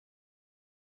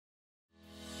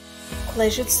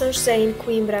CSJ in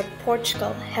Coimbra,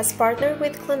 Portugal, has partnered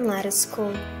with Clonlara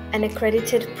School, an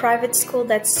accredited private school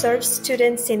that serves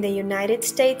students in the United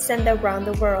States and around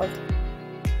the world.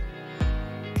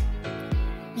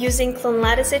 Using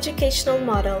Clonlara's educational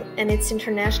model and its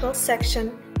international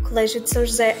section,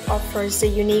 CSJ offers a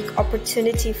unique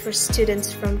opportunity for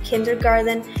students from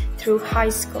kindergarten through high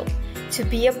school to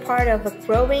be a part of a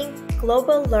growing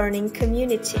global learning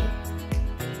community.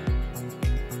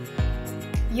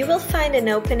 You will find an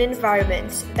open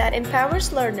environment that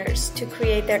empowers learners to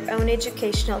create their own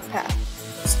educational path,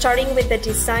 starting with the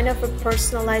design of a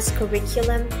personalized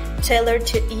curriculum tailored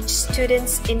to each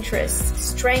student's interests,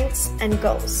 strengths, and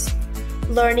goals.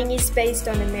 Learning is based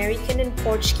on American and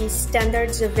Portuguese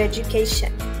standards of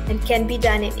education and can be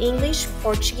done in English,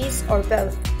 Portuguese, or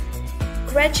both.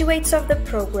 Graduates of the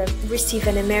program receive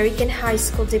an American high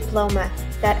school diploma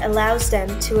that allows them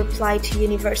to apply to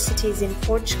universities in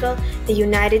Portugal, the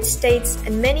United States,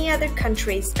 and many other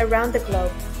countries around the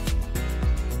globe.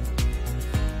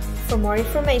 For more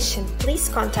information, please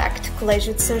contact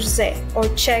Colégio de São José or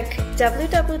check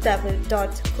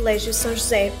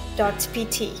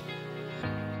www.colegiosãojosé.pt.